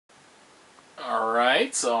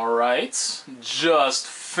Alright. Just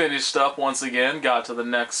finished up once again. Got to the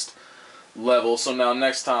next level. So now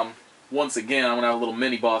next time, once again, I'm going to have a little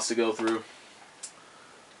mini-boss to go through.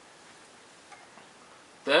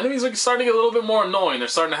 The enemies are starting to get a little bit more annoying. They're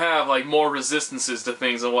starting to have like more resistances to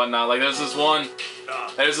things and whatnot. Like there's this one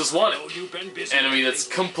enemy that's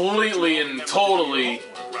completely and totally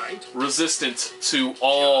resistant to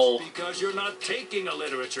all. Because you're not taking a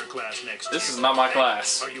literature class next year. This is not my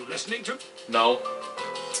class. Are you listening to? No.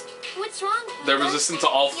 What's wrong? They're resistant to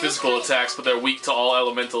all physical attacks, but they're weak to all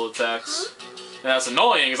elemental attacks. And that's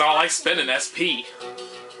annoying because I don't like spending SP.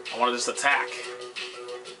 I want to just attack.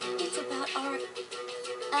 It's about art.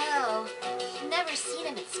 Oh, never seen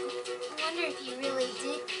him at school. I wonder if you really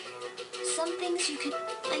did. Some things you could.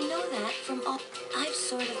 I know that from all I've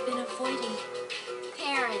sort of been avoiding.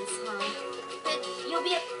 Parents, huh? But you'll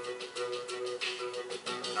be a.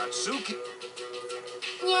 Natsuki.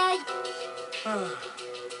 Yeah. Huh?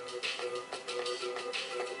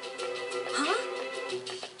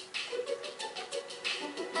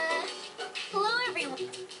 Hello everyone.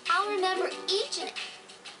 I'll remember each and.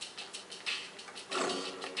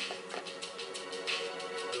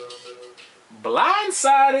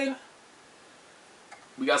 Blindsided.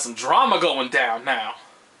 We got some drama going down now.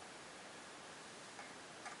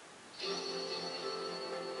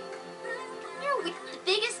 You're the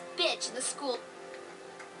biggest bitch in the school.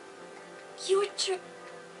 You were It's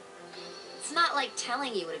not like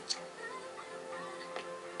telling you would have.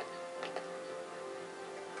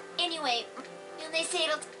 Anyway, they say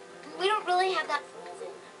it'll. We don't really have that.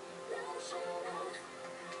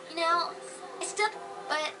 You know, I still.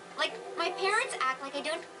 But, like, my parents act like I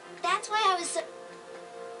don't. That's why I was so.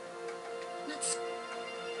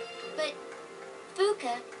 But,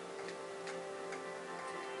 Fuka.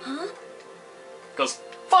 Huh? Because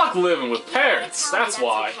fuck living with parents, that's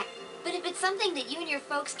why. Okay. But if it's something that you and your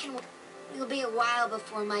folks can. It'll be a while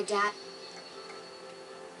before my dad.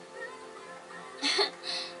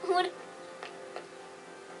 What?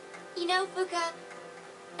 You know, Fuka.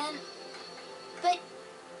 But.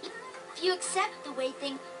 If you accept the way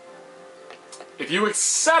things. If you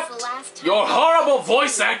accept your horrible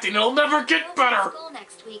voice acting, it'll never get better.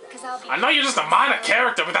 Next week, I'll be... I know you're just a minor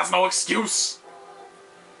character, but that's no excuse.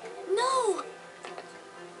 No.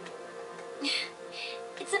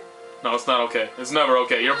 It's a... No, it's not okay. It's never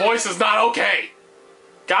okay. Your voice is not okay.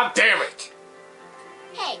 God damn it.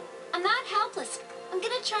 Hey, I'm not helpless. I'm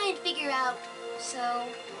gonna try and figure out. So,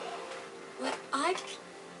 what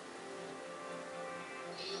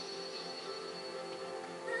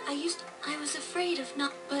I was afraid of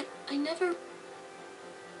not, but I never.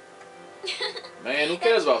 Man, who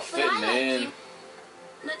cares about fitting like in? You.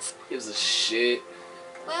 Let's. Gives a shit.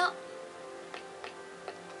 Well.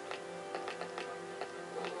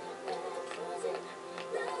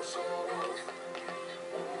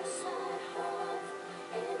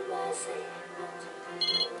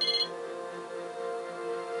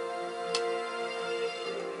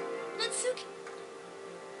 Natsuki.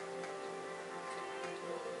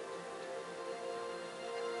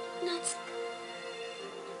 Nuts.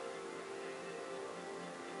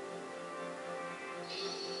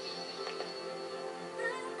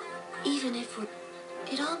 Even if we're...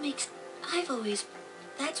 It all makes... I've always...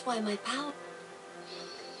 That's why my power...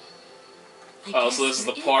 Oh, so this is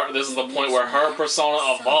the part. This is the point where her persona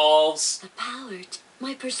evolves. The power,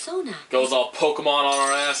 my persona goes all Pokemon on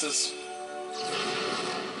our asses.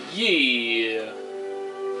 Yeah.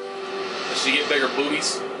 Does she get bigger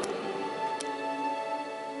booties?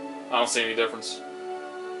 I don't see any difference.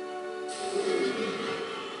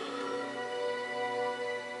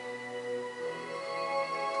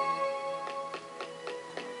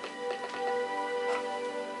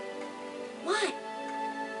 What?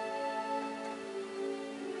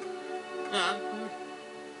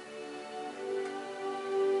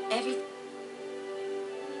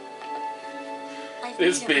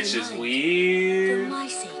 This bitch is weird. For my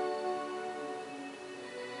sake.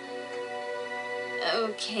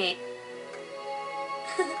 Okay.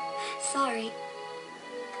 Sorry.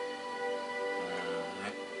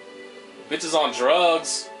 Bitch is on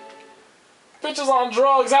drugs. Bitch is on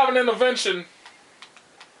drugs, have an intervention.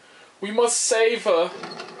 We must save her.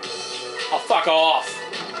 Oh, fuck off.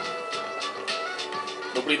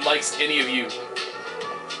 Nobody likes any of you.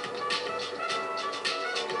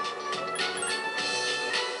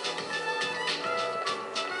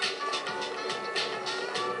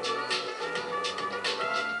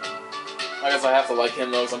 I guess I have to like him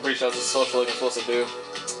though, because I'm pretty sure that's a social I'm supposed to do.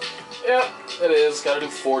 Yep, it is. Gotta do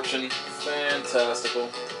fortune. Fantastical.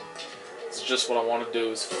 It's just what I want to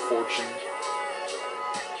do is fortune.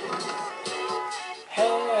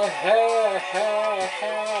 hey, hey,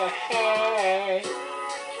 hey, hey.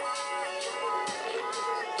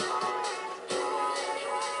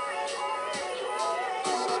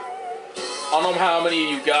 I don't know how many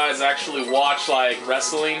of you guys actually watch like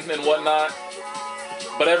wrestling and whatnot,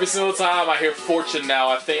 but every single time I hear Fortune now,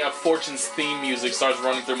 I think Fortune's theme music starts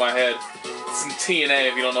running through my head. It's in TNA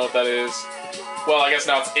if you don't know what that is. Well, I guess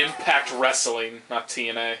now it's Impact Wrestling, not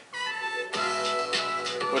TNA.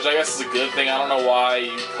 Which I guess is a good thing. I don't know why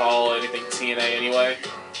you call anything TNA anyway.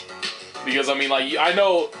 Because, I mean, like, I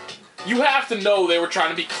know, you have to know they were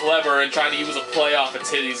trying to be clever and trying to use a play off of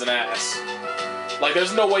titties and ass. Like,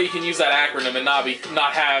 there's no way you can use that acronym and not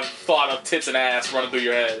have thought of tits and ass running through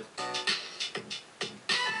your head.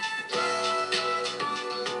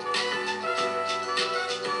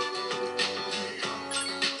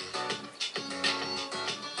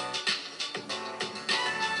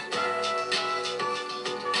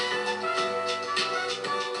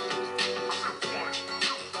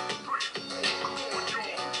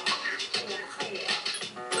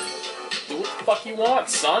 Do what the fuck you want,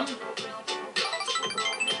 son.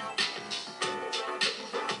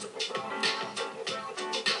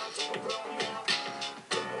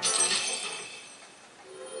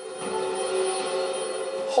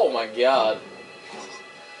 Oh my god.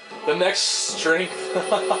 The next strength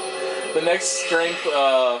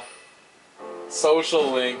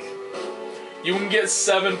social link. You can get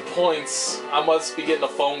 7 points. I must be getting a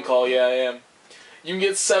phone call, yeah I am. You can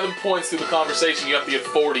get 7 points through the conversation, you have to get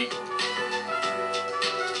 40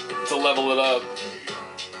 to level it up.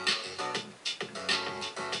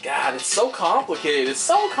 God, it's so complicated. It's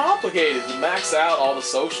so complicated to max out all the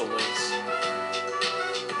social links.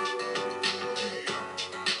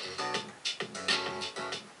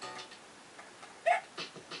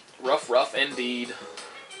 Rough indeed.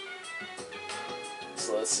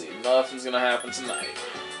 So let's see. Nothing's gonna happen tonight.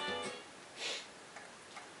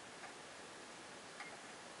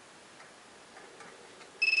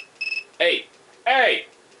 Hey! Hey!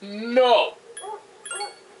 No!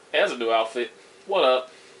 Hey, that's a new outfit. What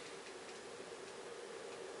up?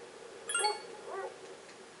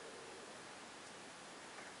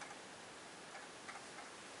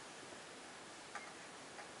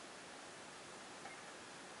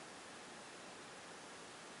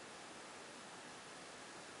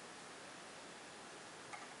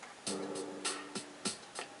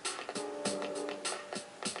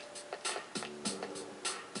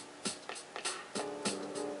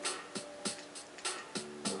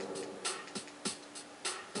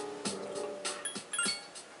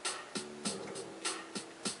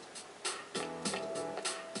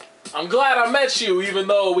 I'm glad I met you, even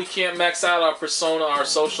though we can't max out our persona, our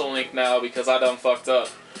social link now, because I done fucked up.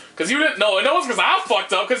 Because you didn't know, and it was because I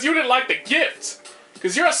fucked up, because you didn't like the gift.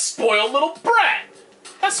 Because you're a spoiled little brat.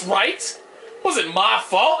 That's right. It wasn't my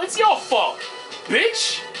fault, it's your fault,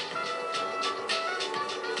 bitch.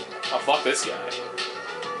 Oh, fuck this guy.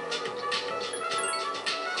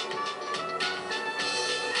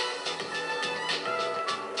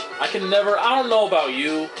 I don't know about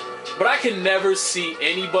you, but I can never see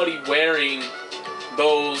anybody wearing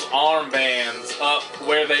those armbands up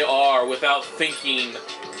where they are without thinking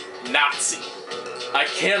Nazi. I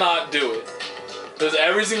cannot do it. Because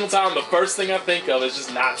every single time, the first thing I think of is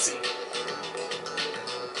just Nazi.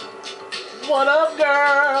 What up,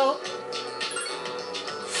 girl?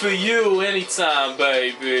 For you, anytime,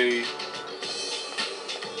 baby.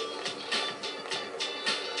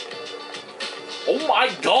 Oh my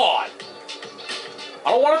god! I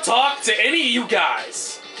don't want to talk to any of you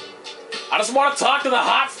guys. I just want to talk to the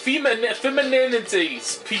hot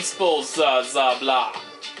femininities. Peaceful, blah.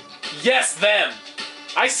 Yes, them.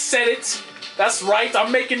 I said it. That's right,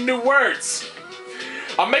 I'm making new words.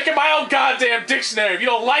 I'm making my own goddamn dictionary. If you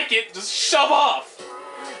don't like it, just shove off.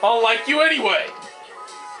 I don't like you anyway.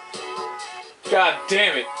 God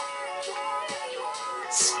damn it.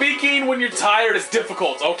 Speaking when you're tired is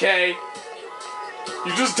difficult, okay?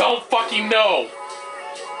 You just don't fucking know.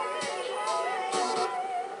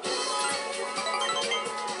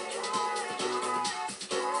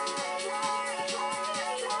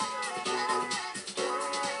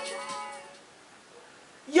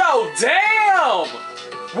 Yo, damn!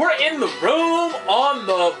 We're in the room, on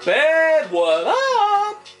the bed, what up?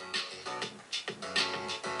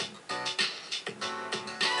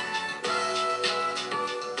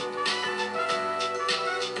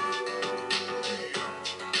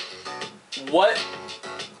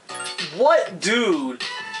 What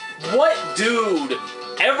dude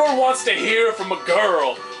ever wants to hear from a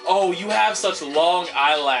girl, oh, you have such long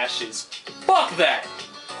eyelashes? Fuck that!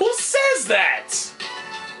 Who says that?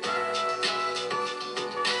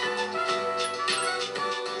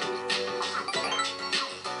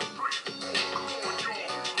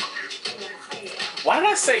 Why did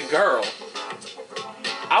I say girl?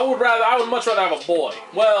 I would much rather have a boy.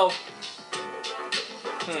 Well,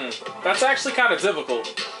 that's actually kind of difficult.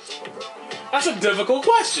 That's a difficult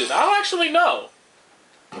question. I don't actually know.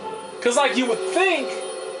 Cause like you would think,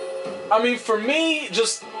 I mean, for me,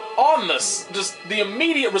 just the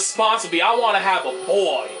immediate response would be, I want to have a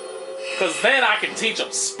boy. Cause then I can teach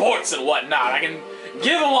him sports and whatnot. I can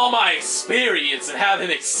give him all my experience and have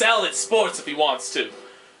him excel at sports if he wants to.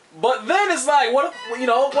 But then it's like, what if you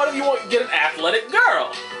want to get an athletic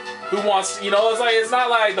girl who wants, it's not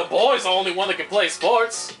like the boy's the only one that can play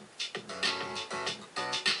sports.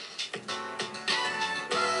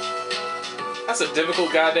 That's a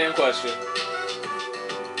difficult goddamn question.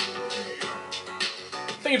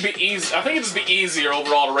 I think it'd be easy. I think it'd just be easier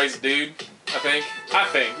overall to raise a dude. I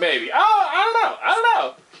think, maybe. Oh, I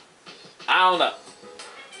don't know.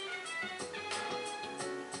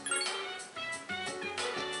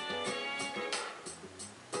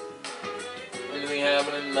 Anything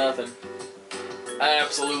happening? Nothing.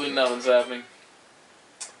 Absolutely nothing's happening.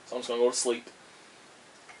 So I'm just gonna go to sleep.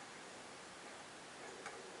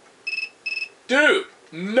 Dude,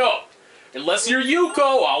 no. Unless you're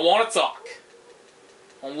Yuko, I want to talk.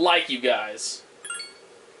 I don't like you guys.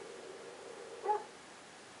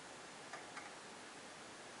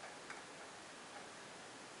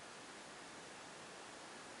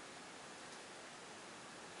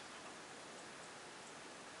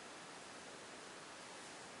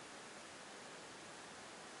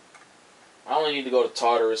 I only need to go to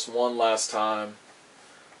Tartarus one last time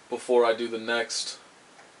before I do the next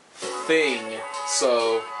thing,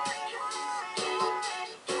 so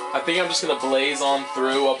I think I'm just gonna blaze on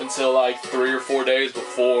through up until like 3 or 4 days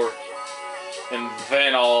before, and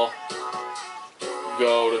then I'll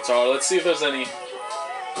go to Tartarus. Let's see if there's any.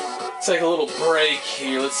 Take a little break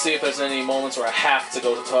here. Let's see if there's any moments where I have to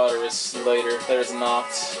go to Tartarus later. There's not.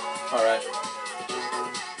 All right.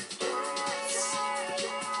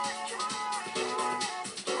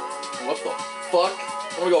 What the fuck?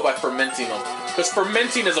 I'm gonna go by fermenting them. Because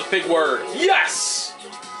fermenting is a big word. Yes!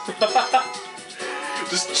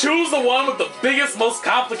 Just choose the one with the biggest, most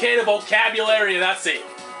complicated vocabulary, and that's it.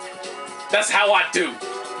 That's how I do.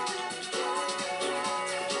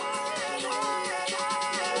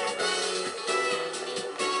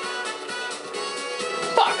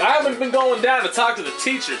 Fuck, I haven't been going down to talk to the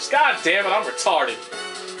teachers. God damn it, I'm retarded.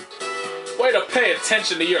 Way to pay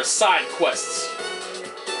attention to your side quests.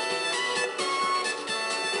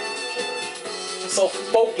 So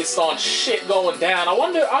focused on shit going down. I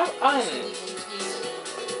wonder,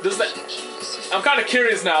 does that, I'm kind of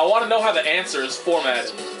curious now. I want to know how the answer is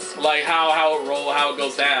formatted. Like how it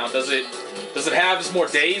goes down. Does it have just more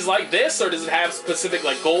days like this, or does it have specific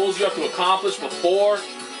like goals you have to accomplish before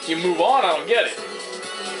you move on? I don't get it.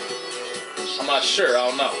 I'm not sure. I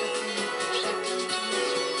don't know.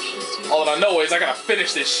 All that I know is I gotta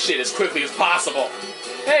finish this shit as quickly as possible.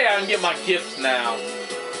 Hey, I can get my gift now.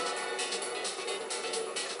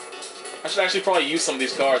 I should actually probably use some of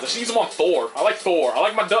these cards. I should use them on Thor. I like Thor. I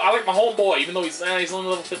like my homeboy, even though he's only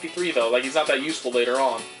level 53 though. Like he's not that useful later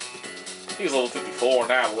on. I think he's level 54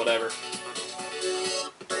 now, but whatever.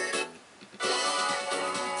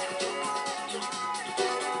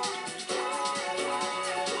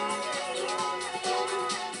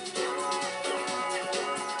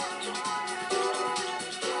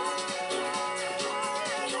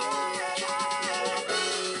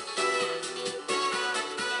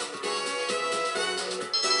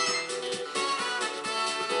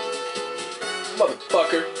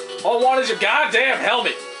 Motherfucker. All I want is your goddamn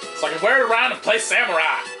helmet, so I can wear it around and play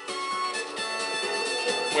samurai.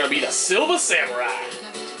 I'm gonna be the Silver Samurai.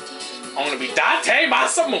 I'm gonna be Date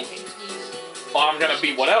Masamune. Or I'm gonna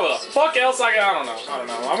be whatever the fuck else I don't know.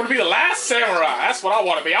 I'm gonna be the last samurai. That's what I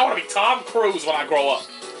wanna be. I wanna be Tom Cruise when I grow up.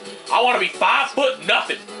 I wanna be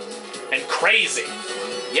 5'0" and crazy.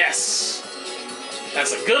 Yes.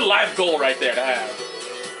 That's a good life goal right there to have.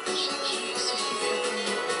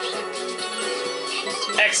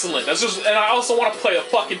 Excellent. And I also want to play a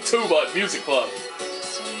fucking tuba at music club.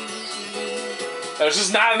 There's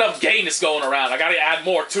just not enough gayness going around. I gotta add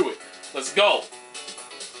more to it. Let's go.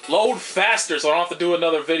 Load faster so I don't have to do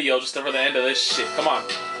another video just for the end of this shit. Come on.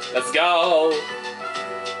 Let's go.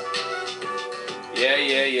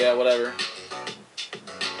 Yeah, whatever.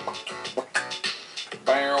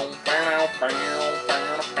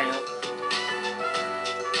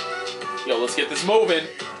 Yo, let's get this moving.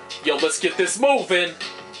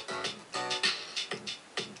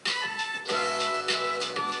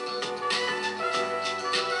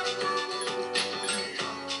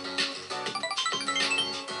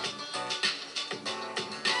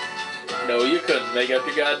 No, you couldn't. Make up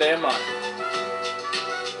your goddamn mind.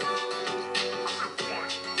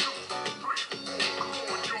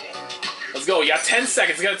 Let's go. You got 10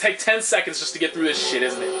 seconds. It's gonna take 10 seconds just to get through this shit,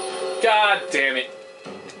 isn't it? God damn it.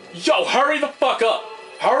 Yo, hurry the fuck up.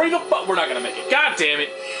 Hurry the fuck. We're not gonna make it. God damn it.